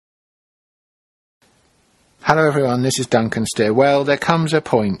Hello everyone, this is Duncan Steer. Well, there comes a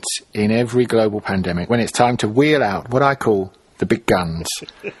point in every global pandemic when it's time to wheel out what I call the big guns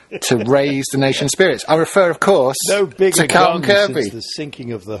to raise the nation's spirits. I refer, of course, to Carlton Kirby. Since the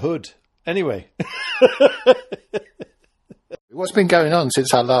sinking of the hood. Anyway. What's been going on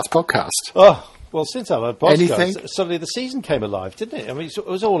since our last podcast? Oh, well, since our last podcast, Anything? Suddenly the season came alive, didn't it? I mean, it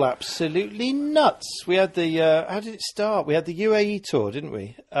was all absolutely nuts. We had the, how did it start? We had the UAE tour, didn't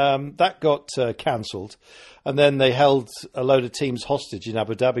we? That got cancelled. And then they held a load of teams hostage in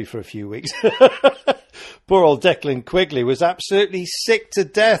Abu Dhabi for a few weeks. Poor old Declan Quigley was absolutely sick to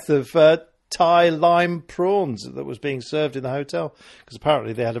death of Thai lime prawns that was being served in the hotel, because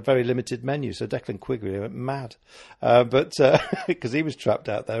apparently they had a very limited menu. So Declan Quigley went mad, but because he was trapped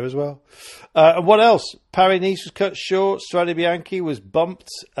out there as well. And what else? Paris-Nice was cut short. Strade Bianchi was bumped.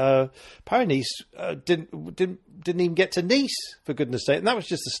 Paris-Nice didn't even get to Nice, for goodness sake, and that was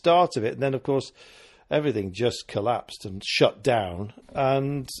just the start of it. And then, of course, everything just collapsed and shut down,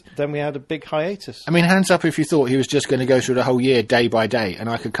 and then we had a big hiatus. I mean, hands up if you thought he was just going to go through the whole year day by day and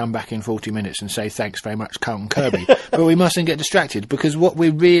I could come back in 40 minutes and say thanks very much, Carlton Kirby. But we mustn't get distracted, because what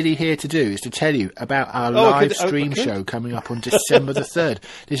we're really here to do is to tell you about our live stream show coming up on December the 3rd.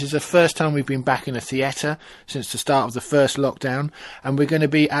 This is the first time we've been back in a theatre since the start of the first lockdown, and we're going to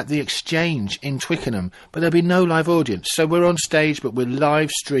be at the Exchange in Twickenham, but there'll be no live audience. So we're on stage, but we're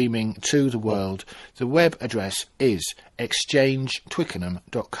live streaming to the world. The web address is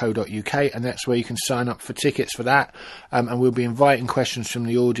exchangетwickenham.co.uk, and that's where you can sign up for tickets for that, and we'll be inviting questions from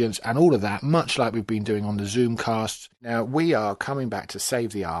the audience and all of that, much like we've been doing on the Zoom cast. Now, we are coming back to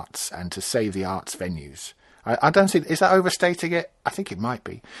save the arts and to save the arts venues. I don't think, is that overstating it? I think it might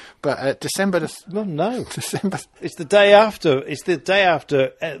be. But December... No. December... It's the day after. It's the day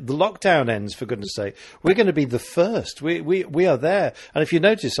after the lockdown ends, for goodness sake. We're going to be the first. We are there. And if you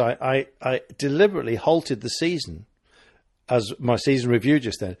notice, I deliberately halted the season, as my season review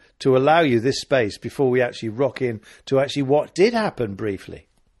just then, to allow you this space before we actually rock in to actually what did happen briefly.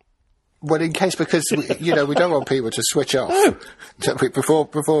 Well, in case, because, we don't want people to switch off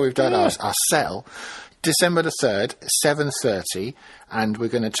before we've done our sell. December the 3rd, 7:30, and we're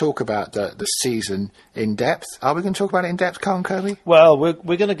going to talk about the season in depth. Are we going to talk about it in depth, Carlton Kirby? Well, we're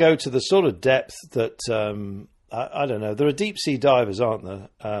going to go to the sort of depth that, I don't know, there are deep-sea divers, aren't there?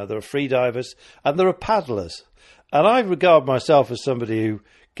 There are free divers, and there are paddlers. And I regard myself as somebody who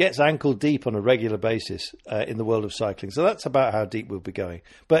gets ankle deep on a regular basis in the world of cycling. So that's about how deep we'll be going.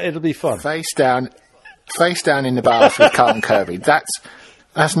 But it'll be fun. Face down in the bath with Carlton Kirby.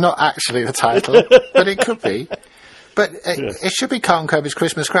 That's not actually the title, but it could be. But it should be Carlton Kirby's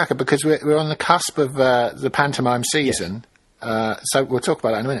Christmas Cracker, because we're on the cusp of the pantomime season. Yes. So we'll talk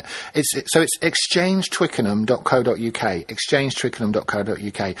about that in a minute. It's exchangетwickenham.co.uk,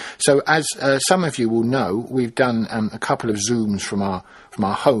 exchangetwickenham.co.uk. So as some of you will know, we've done a couple of Zooms from our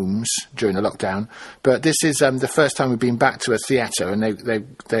homes during the lockdown, but this is the first time we've been back to a theatre, and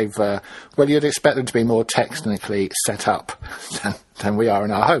they've well, you'd expect them to be more technically set up than we are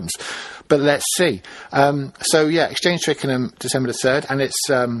in our homes. But let's see. So yeah, Exchange Twickenham, December the 3rd, and it's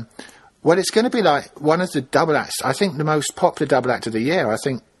well, it's going to be like one of the double acts. I think the most popular double act of the year. I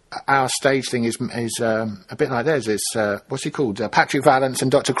think our stage thing is a bit like theirs. It's what's he called? Patrick Vallance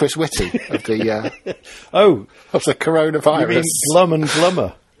and Dr. Chris Whitty of the of the coronavirus. You mean Glum and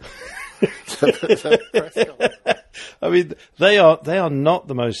Glummer? I mean, they are not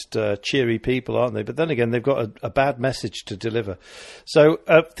the most cheery people, aren't they? But then again, they've got a bad message to deliver. So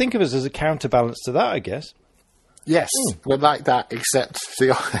think of us as a counterbalance to that, I guess. Yes, we're like that, except the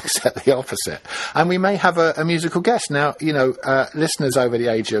opposite. And we may have a musical guest. Now, listeners over the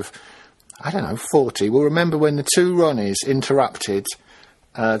age of, 40 will remember when the two Ronnies interrupted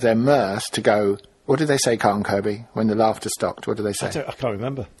their mirth to go, what did they say, Carlton Kirby, when the laughter stopped? What did they say? I can't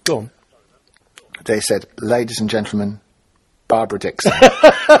remember. Go on. They said, ladies and gentlemen, Barbara Dixon.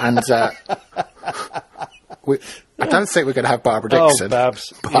 And I don't think we're going to have Barbara Dixon. Oh,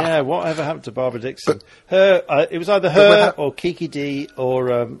 Babs. Yeah, whatever happened to Barbara Dixon? It was either her or Kiki D or,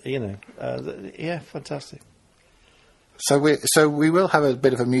 yeah, fantastic. So we will have a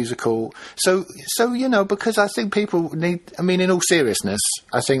bit of a musical. So because I think people need. I mean, in all seriousness,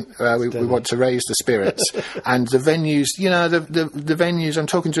 I think we want to raise the spirits and the venues. The venues. I'm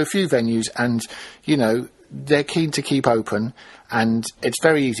talking to a few venues, and they're keen to keep open, and it's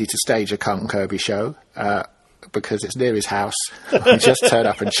very easy to stage a Carlton Kirby show. Because it's near his house. We just turn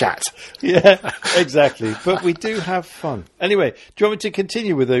up and chat. Yeah, exactly. But we do have fun. Anyway, do you want me to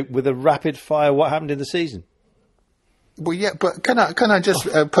continue with a rapid fire what happened in the season? Well, yeah, but can I just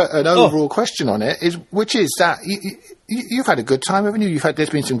put an overall question on it? Which is that you've had a good time, haven't you? There's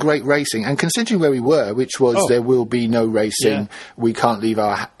been some great racing, and considering where we were, which was there will be no racing, we can't leave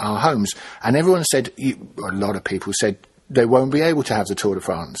our homes, and everyone said, a lot of people said they won't be able to have the Tour de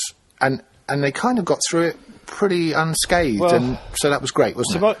France, and they kind of got through it pretty unscathed, and so that was great,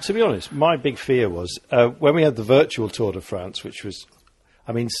 wasn't it? To be honest, my big fear was when we had the virtual Tour de France, which was,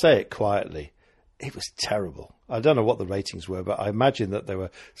 I mean, say it quietly, it was terrible. I don't know what the ratings were, but I imagine that they were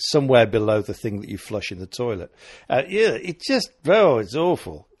somewhere below the thing that you flush in the toilet. It's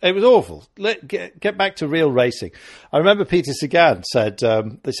awful. It was awful. Get back to real racing. I remember Peter Sagan said,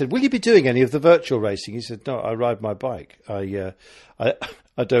 they said, will you be doing any of the virtual racing? He said, no, I ride my bike. I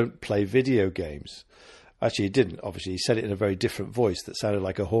don't play video games. Actually, he didn't. Obviously, he said it in a very different voice that sounded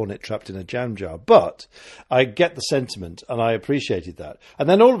like a hornet trapped in a jam jar. But I get the sentiment, and I appreciated that. And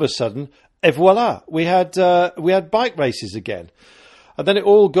then all of a sudden, et voila, we had bike races again. And then it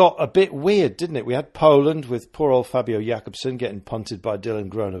all got a bit weird, didn't it? We had Poland with poor old Fabio Jakobsen getting punted by Dylan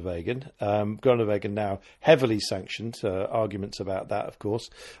Groenewegen. Groenewegen now heavily sanctioned, arguments about that, of course,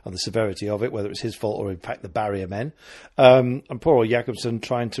 and the severity of it, whether it's his fault or, in fact, the barrier men. And poor old Jakobsen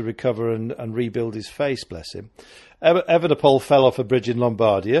trying to recover and rebuild his face, bless him. Evenepoel fell off a bridge in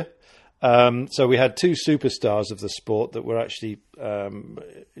Lombardia. So we had two superstars of the sport that were actually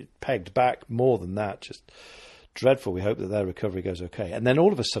pegged back more than that, just dreadful. We hope that their recovery goes okay. And then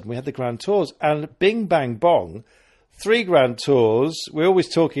all of a sudden we had the Grand Tours, and bing, bang, bong, 3 Grand Tours. We're always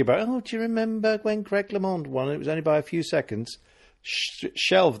talking about, do you remember when Greg LeMond won? It was only by a few seconds.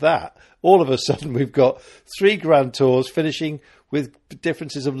 Shelve that. All of a sudden we've got 3 Grand Tours finishing with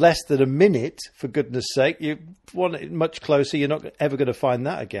differences of less than a minute, for goodness sake. You want it much closer, you're not ever going to find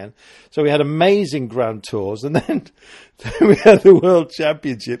that again. So we had amazing Grand Tours, and then we had the World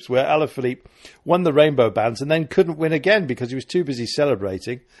Championships where Alaphilippe won the rainbow bands and then couldn't win again because he was too busy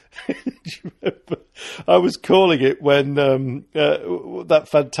celebrating. Do you remember? I was calling it when that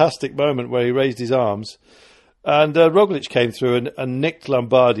fantastic moment where he raised his arms. And Roglic came through and nicked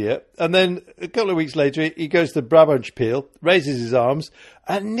Lombardia. And then a couple of weeks later, he goes to Brabantspiel, raises his arms,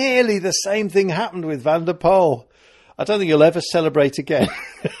 and nearly the same thing happened with Van der Poel. I don't think he'll ever celebrate again,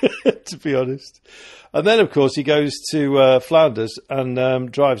 to be honest. And then, of course, he goes to Flanders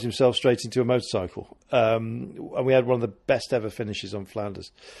and drives himself straight into a motorcycle. And we had one of the best ever finishes on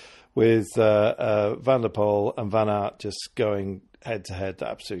Flanders with Van der Poel and Van Aert just going head-to-head.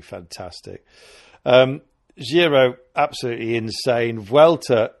 Absolutely fantastic. Giro, absolutely insane.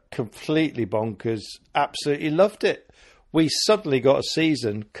 Vuelta, completely bonkers. Absolutely loved it. We suddenly got a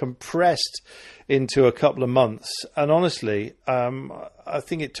season compressed into a couple of months. And honestly, I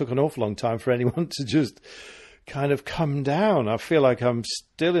think it took an awful long time for anyone to just kind of come down. I feel like I'm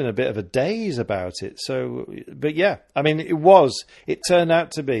still in a bit of a daze about it. So, but yeah, I mean, it turned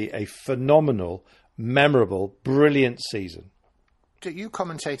out to be a phenomenal, memorable, brilliant season. You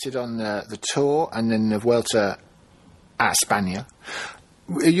commentated on the Tour and then the Vuelta at Spania.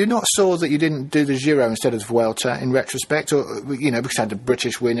 You not sore that you didn't do the Giro instead of the Vuelta in retrospect, or because you had the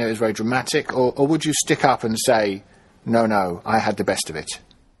British winner, it was very dramatic, or would you stick up and say, no, I had the best of it?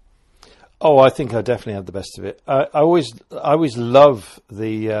 Oh, I think I definitely had the best of it. I always love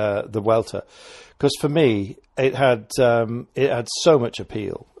the Vuelta because for me it had so much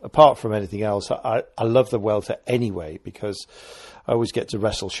appeal. Apart from anything else, I love the Vuelta anyway because I always get to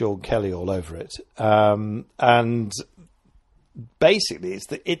wrestle Sean Kelly all over it. And basically,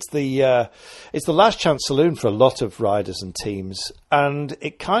 it's the last chance saloon for a lot of riders and teams, and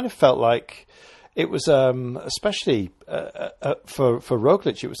it kind of felt like it was, especially for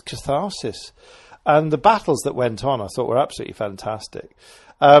Roglic, it was catharsis, and the battles that went on, I thought were absolutely fantastic.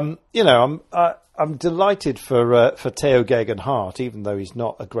 I'm delighted for Theo Geoghegan-Hart, even though he's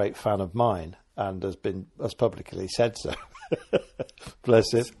not a great fan of mine and has publicly said so.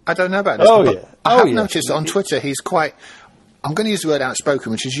 Bless him. I don't know about this. I have noticed on Twitter he's quite. I'm going to use the word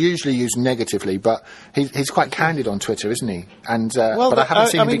outspoken, which is usually used negatively, but he's quite candid on Twitter, isn't he? And but I haven't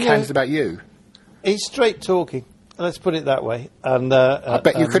seen him be candid about you. He's straight talking. Let's put it that way. And I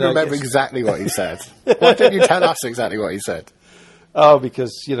bet you couldn't remember exactly what he said. Why don't you tell us exactly what he said? Oh,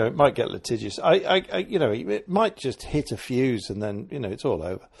 because it might get litigious. It might just hit a fuse and then it's all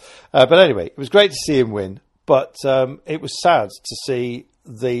over. But anyway, it was great to see him win. But it was sad to see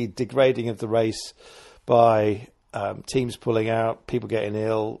the degrading of the race by teams pulling out, people getting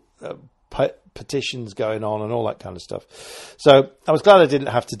ill, petitions going on and all that kind of stuff. So I was glad I didn't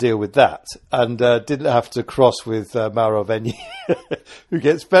have to deal with that and didn't have to cross with Mauro Venier, who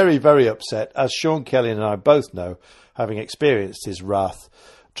gets very, very upset, as Sean Kelly and I both know, having experienced his wrath,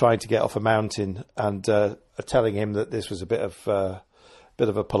 trying to get off a mountain and telling him that this was a bit of a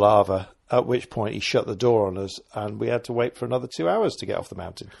palaver. At which point he shut the door on us, and we had to wait for another 2 hours to get off the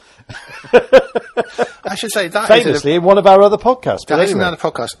mountain. I should say that famously in one of our other podcasts. That is another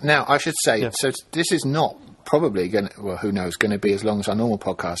podcast. Now, I should say, so this is not probably going to, well, who knows, going to be as long as our normal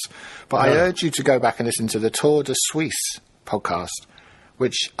podcast. But I urge you to go back and listen to the Tour de Suisse podcast,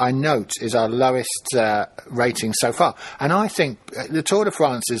 which I note is our lowest rating so far. And I think the Tour de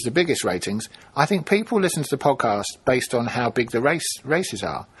France is the biggest ratings. I think people listen to the podcast based on how big the races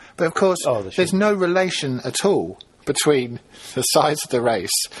are. But of course, there's no relation at all between the size of the race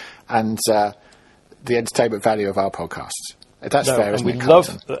and the entertainment value of our podcasts. That's fair, isn't it,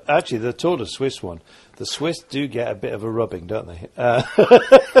 Carlton? Actually, the Tour de Suisse one. The Swiss do get a bit of a rubbing, don't they?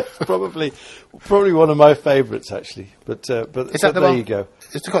 Probably one of my favourites, actually. But is that there you go.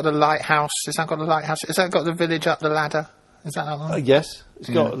 Has it got the lighthouse? Has that got the lighthouse? Has that got the village up the ladder? Is that one? Yes, it's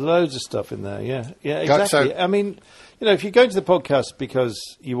got loads of stuff in there. Yeah, exactly. I mean, if you're going to the podcast because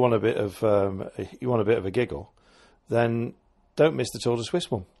you want a bit of a giggle, then don't miss the Tour de Suisse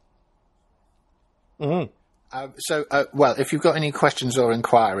one. Mm-hmm. Well, if you've got any questions or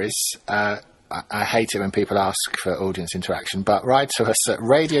inquiries, I hate it when people ask for audience interaction, but write to us at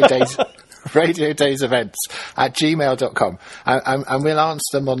radiodaysevents@gmail.com, and we'll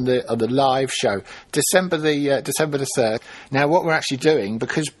answer them on the live show, December the 3rd. Now, what we're actually doing,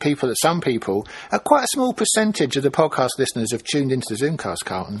 because some people, quite a small percentage of the podcast listeners have tuned into the Zoomcast,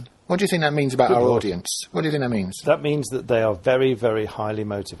 Carlton. What do you think that means about our audience? What do you think that means? That means that they are very, very highly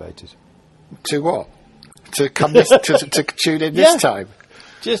motivated. To what? To come to tune in this time?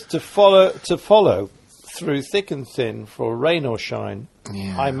 Just to follow through thick and thin, for rain or shine,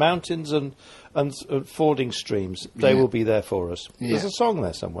 high mountains and fording streams. They will be there for us. Yeah. There's a song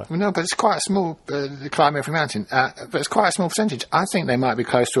there somewhere. Well, no, but it's quite a small climb every mountain. But it's quite a small percentage. I think they might be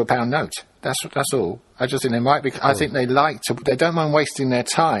close to a pound note. That's all. I just think they might be. I think they they don't mind wasting their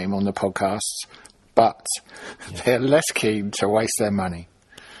time on the podcasts, but they're less keen to waste their money.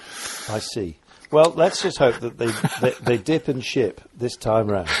 I see. Well, let's just hope that they dip and ship this time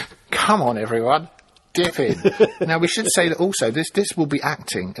round. Come on, everyone. Dip in. Now, we should say that also this will be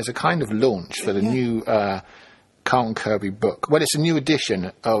acting as a kind of launch for the new Carlton Kirby book. Well, it's a new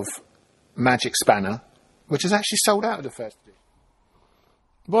edition of Magic Spanner, which is actually sold out of the first edition.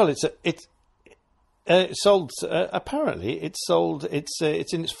 Well, it's sold. Apparently, it's sold. It's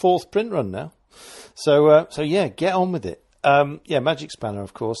in its fourth print run now. So get on with it. Magic Spanner,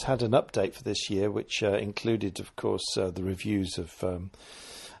 of course, had an update for this year, which included, of course, the reviews of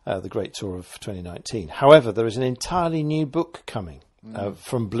the Great Tour of 2019. However, there is an entirely new book coming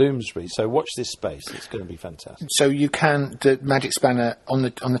from Bloomsbury, so watch this space. It's going to be fantastic. So you can, the Magic Spanner, on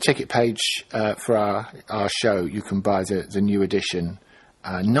the ticket page for our show, you can buy the new edition,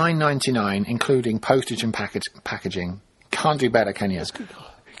 $9.99, including postage and packaging. Can't do better, can you? That's good.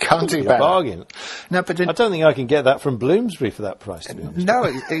 Can't do better. Bargain. No, but I don't think I can get that from Bloomsbury for that price. To be honest. No,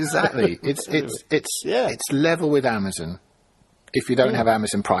 exactly. It's level with Amazon if you don't have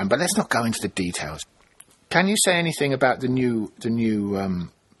Amazon Prime. But let's not go into the details. Can you say anything about the new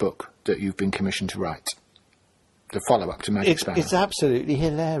book that you've been commissioned to write? The follow-up to Magic Spanner. It's absolutely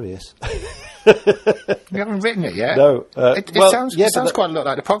hilarious. You haven't written it yet? No. It sounds quite a lot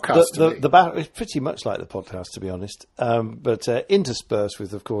like the podcast to me. It's pretty much like the podcast, to be honest. But interspersed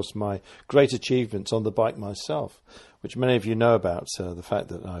with, of course, my great achievements on the bike myself, which many of you know about, the fact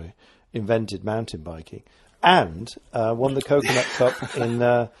that I invented mountain biking and won the Coconut Cup in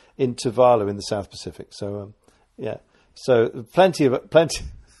Tuvalu in the South Pacific. So, So plenty of us.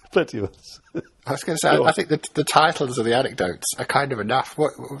 I was going to say, I think the titles of the anecdotes are kind of enough.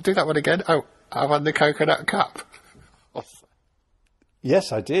 Do that one again. Oh, I won the Coconut Cup.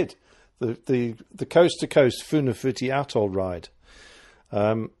 Yes, I did. The coast to coast Funafuti Atoll ride.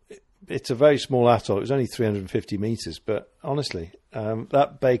 It's a very small atoll. It was only 350 metres, but honestly,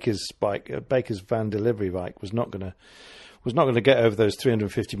 that Baker's van delivery bike was not going to get over those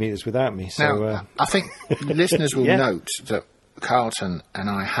 350 metres without me. So now, I think listeners will note that Carlton and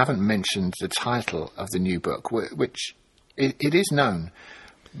I haven't mentioned the title of the new book, which it is known,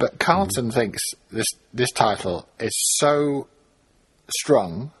 but Carlton thinks this title is so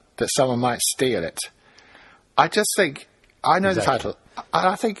strong that someone might steal it. I just think, I know the title, and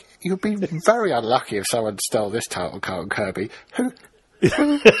I think you'd be very unlucky if someone stole this title, Carlton Kirby. Who?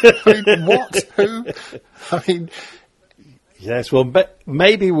 I mean, what? Who? I mean... Yes, well,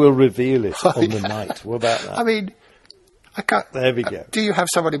 maybe we'll reveal it on the night. What about that? I mean... I can't. There we go. Do you have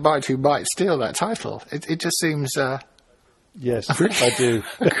somebody in mind who might steal that title? It just seems. Yes, I do.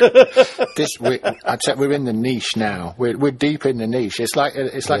 I'd say we're in the niche now. We're deep in the niche. It's like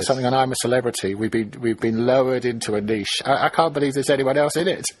something on I'm a Celebrity. We've been lowered into a niche. I can't believe there's anyone else in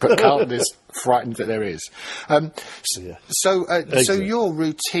it, but Carlton is frightened that there is. So your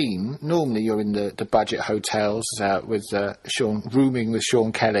routine, normally you're in the budget hotels with rooming with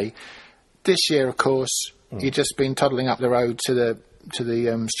Sean Kelly. This year, of course, you've just been toddling up the road to the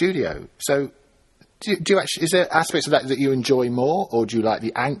studio. So. Do you actually? Is there aspects of that you enjoy more, or do you like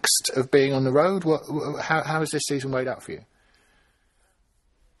the angst of being on the road? How has this season weighed out for you?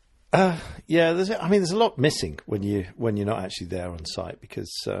 Yeah, there's a lot missing when you're not actually there on site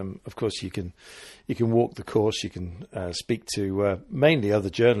because, of course, you can walk the course, you can speak to mainly other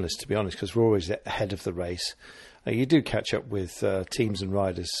journalists, to be honest, because we're always ahead of the race. You do catch up with teams and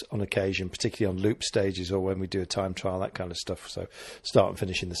riders on occasion, particularly on loop stages or when we do a time trial, that kind of stuff. So start and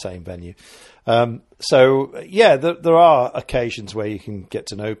finish in the same venue. There are occasions where you can get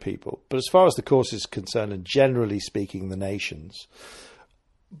to know people. But as far as the course is concerned, and generally speaking, the nations,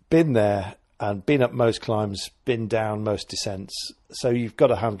 been there and been up most climbs, been down most descents. So you've got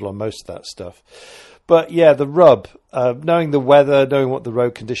a handle on most of that stuff. But yeah, the rub, knowing the weather, knowing what the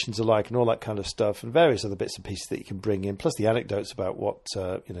road conditions are like and all that kind of stuff and various other bits and pieces that you can bring in, plus the anecdotes about what,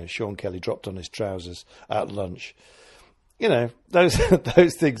 Sean Kelly dropped on his trousers at lunch.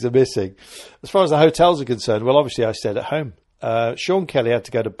 Those things are missing. As far as the hotels are concerned, well, obviously I stayed at home. Sean Kelly had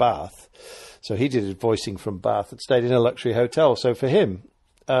to go to Bath, so he did his voicing from Bath and stayed in a luxury hotel. So for him,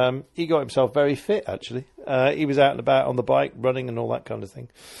 he got himself very fit, actually. He was out and about on the bike, running and all that kind of thing.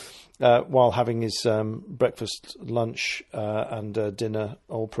 While having his breakfast, lunch and dinner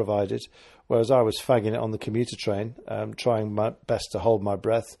all provided, whereas I was fagging it on the commuter train, trying my best to hold my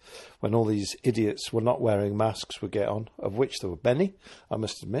breath when all these idiots were not wearing masks would get on, of which there were many, I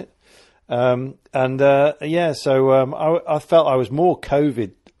must admit. So I felt I was in more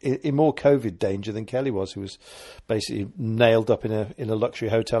COVID danger than Kelly was, who was basically nailed up in a luxury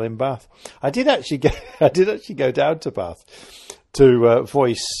hotel in Bath. I did actually go down to Bath to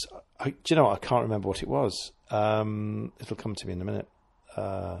voice. Do you know what? I can't remember what it was. It'll come to me in a minute.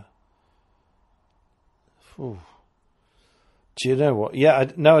 Do you know what? Yeah, I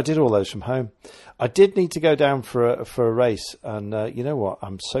did all those from home. I did need to go down for a race, and you know what?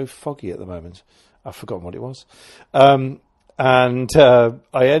 I'm so foggy at the moment. I've forgotten what it was. I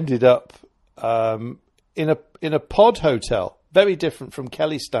ended up in a pod hotel. Very different from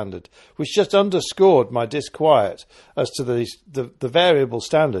Kelly's standard, which just underscored my disquiet as to the variable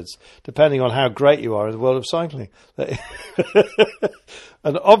standards, depending on how great you are in the world of cycling. And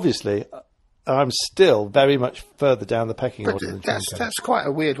obviously, I'm still very much further down the pecking order than that's quite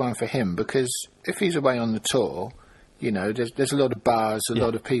a weird one for him, because if he's away on the tour, there's a lot of bars, a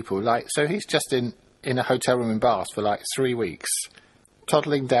lot of people. So he's just in a hotel room in Bath for 3 weeks,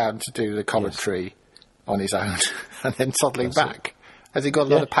 toddling down to do the commentary on his own and then toddling back. Has he got a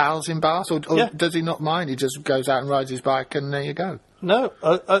lot of pals in Bath, or does he not mind? He just goes out and rides his bike and there you go. No,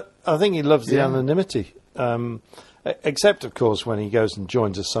 I think he loves the anonymity. Except, of course, when he goes and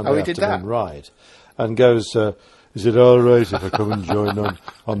joins a Sunday afternoon ride and goes, is it all right if I come and join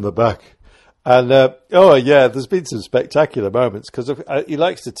on the back? And, there's been some spectacular moments because he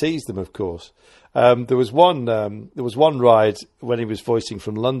likes to tease them, of course. There was one ride when he was voicing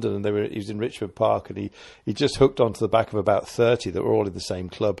from London, and he was in Richmond Park, and he just hooked onto the back of about 30 that were all in the same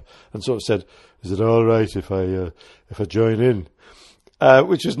club, and sort of said, "Is it all right if I join in?"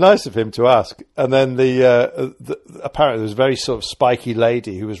 Which was nice of him to ask. And then apparently there was a very sort of spiky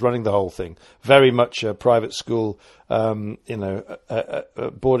lady who was running the whole thing, very much a private school, a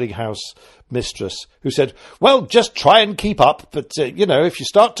boarding house mistress, who said, "Well, just try and keep up, but if you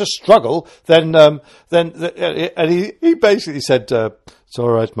start to struggle, then." And he basically said, "It's all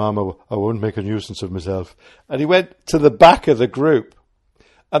right, Mum, I won't make a nuisance of myself." And he went to the back of the group,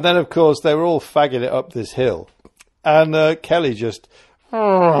 and then of course they were all fagging it up this hill, and Kelly just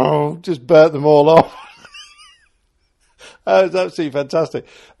burnt them all off. It was absolutely fantastic.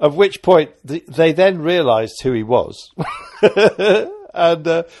 At which point they then realised who he was.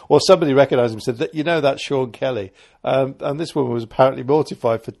 And somebody recognised him and said, that's Sean Kelly. And this woman was apparently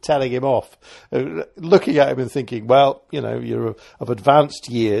mortified for telling him off, looking at him and thinking, well, you're of advanced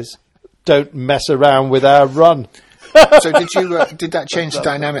years. Don't mess around with our run. So did that change the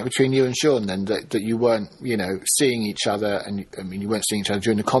dynamic between you and Sean then, that you weren't, seeing each other, and you weren't seeing each other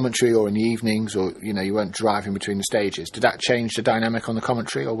during the commentary or in the evenings, or, you weren't driving between the stages? Did that change the dynamic on the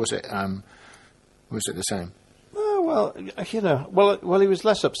commentary, or was it the same? Well, he was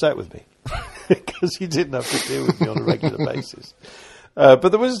less upset with me because he didn't have to deal with me on a regular basis. But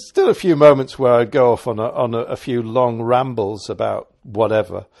there was still a few moments where I'd go off on a few long rambles about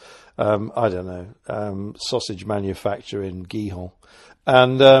whatever. I don't know, sausage manufacturer in Gihon.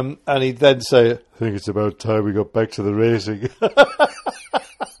 And he'd then say, I think it's about time we got back to the racing.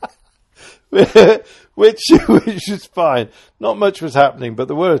 which is fine. Not much was happening, but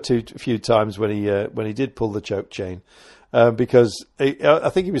there were a few times when he did pull the choke chain. Because I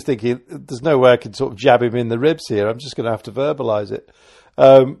think he was thinking, there's no way I can sort of jab him in the ribs here. I'm just going to have to verbalise it.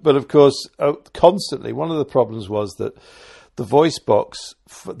 But of course, constantly, one of the problems was that the voice box,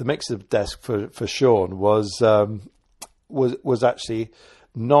 the mixer desk for Sean was actually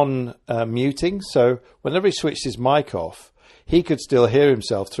non-muting. So whenever he switched his mic off, he could still hear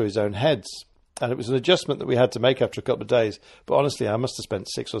himself through his own heads. And it was an adjustment that we had to make after a couple of days. But honestly, I must have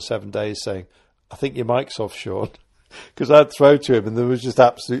spent 6 or 7 days saying, I think your mic's off, Sean. Because I'd throw to him and there was just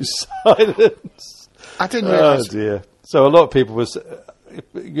absolute silence. I didn't realise. Oh, dear. So a lot of people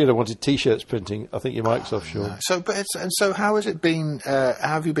wanted T-shirts printing. I think your mic's off, Sean. No. So how has it been? How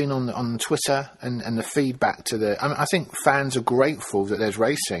have you been on Twitter and the feedback to the? I think fans are grateful that there's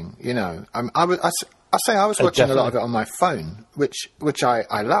racing. You know, I was watching a lot of it on my phone, which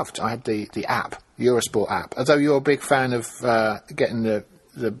I loved. I had the app, Eurosport app. Although you're a big fan of getting the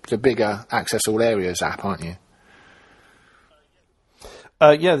bigger Access All Areas app, aren't you?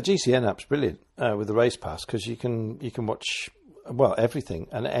 Yeah, the GCN app's brilliant with the race pass because you can watch everything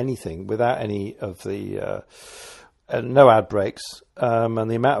and anything without any of the no ad breaks and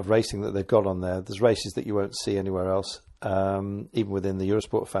the amount of racing that they've got on there. There's races that you won't see anywhere else, even within the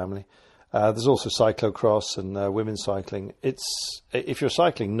Eurosport family. There's also cyclocross and women's cycling. If you're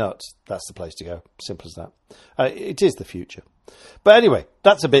cycling nuts, that's the place to go. Simple as that. It is the future. But anyway,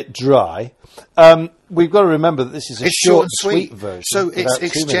 that's a bit dry. We've got to remember that this is a short and sweet version. So it's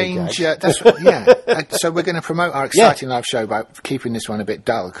exchange. So we're going to promote our exciting live show by keeping this one a bit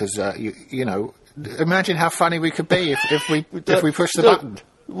dull because you know, imagine how funny we could be if we push the button.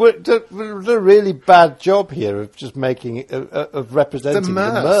 We're doing a really bad job here of just making of representing the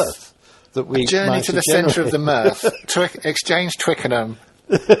mirth that we journey to the centre of the mirth. Exchange Twickenham.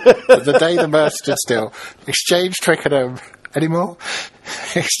 The day the mirth stood still. Exchange Twickenham. Any more?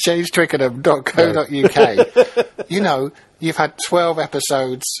 ExchangeTwickenham.co.uk. You know, you've had 12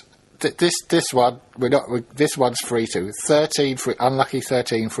 episodes. This one, this one's free to 13 free, unlucky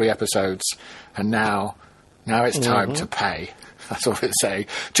 13 free episodes, and now it's time to pay. That's all it's saying.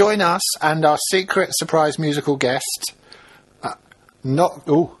 Join us and our secret surprise musical guest. Not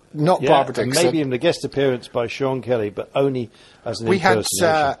Barbara Dixon. Maybe in a guest appearance by Sean Kelly, but only as an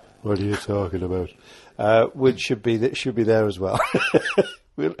impersonation. What are you talking about? Which should be there as well.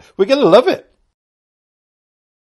 We're going to love it.